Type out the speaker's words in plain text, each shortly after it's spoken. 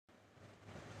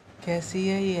कैसी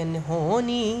है ये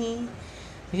अनहोनी,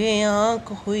 ये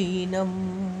आँख हुई नम,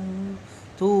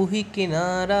 तू ही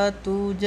किनारा तू